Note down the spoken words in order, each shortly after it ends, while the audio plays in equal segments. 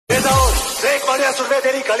देख बढ़िया सुन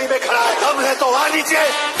तेरी गली में खड़ा है, दम है तो आ नीचे।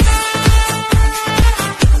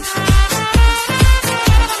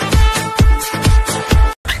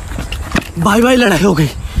 भाई भाई लड़ाई हो गई,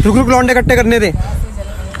 रुक रुक लौंडे इकट्ठे करने दे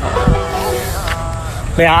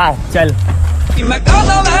यार, चल।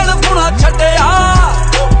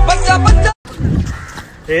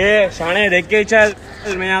 ए शाने देख के चल,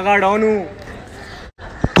 मैं यहाँ का डॉन हूँ।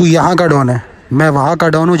 तू यहाँ का डॉन है, मैं वहाँ का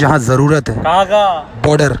डॉन हूँ जहाँ जरूरत है। कहाँ का?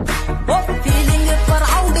 बॉर्डर।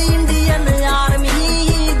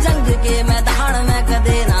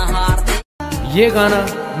 ये गाना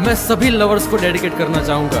मैं सभी लवर्स को डेडिकेट करना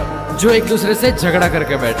चाहूंगा जो एक दूसरे से झगड़ा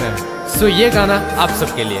करके बैठे हैं। सो ये गाना आप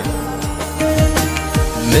सबके लिए।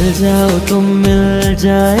 मिल जाओ तुम, मिल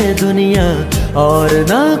जाए दुनिया, और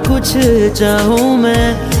ना कुछ चाहूं मैं,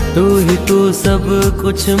 तू ही तू सब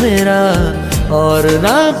कुछ मेरा, और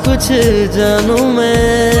ना कुछ जानू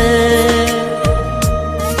मैं।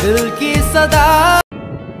 दिल की सदा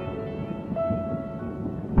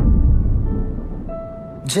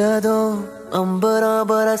जदों अंबरा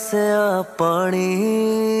बरसिया पानी,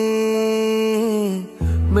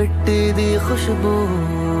 मिट्टी दी खुशबू,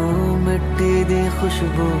 मिट्टी दी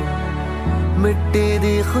खुशबू, मिट्टी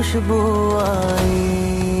दी खुशबू आई।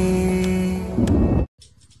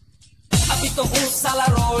 अभी तो हूँ साला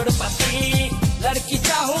रोड पति, लड़की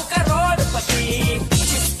चाहूँ करोड़पति,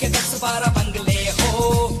 जिसके 10-12 बंगले हो,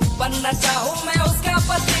 बनना चाहूँ मैं उसका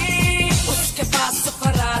पति, उसके पास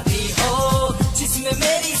फरारी हो, जिसमें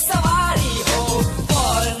मेरी सवारी हो,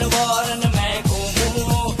 फॉरेन वॉरेन मैं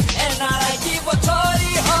घूमूं, एनआरआई की वो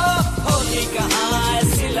छोरी हो, होगी कहाँ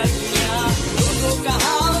ऐसी लड़कियाँ, ढूंढूं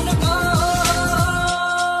कहाँ उनको।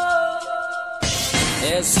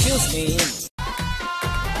 Excuse me.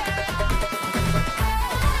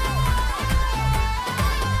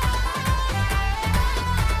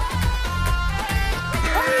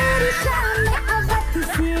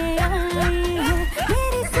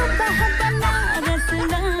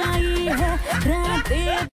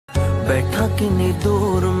 बैठा किन्नी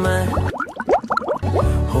दूर मैं,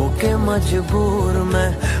 होके मजबूर मैं,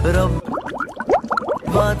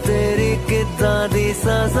 रब्बा तेरी कितना दी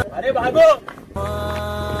सजा। अरे भागो।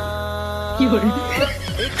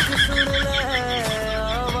 एक सुन ले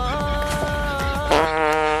आवाज़,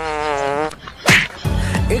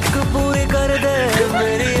 एक पूरी कर दे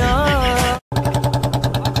मेरी आवाज़।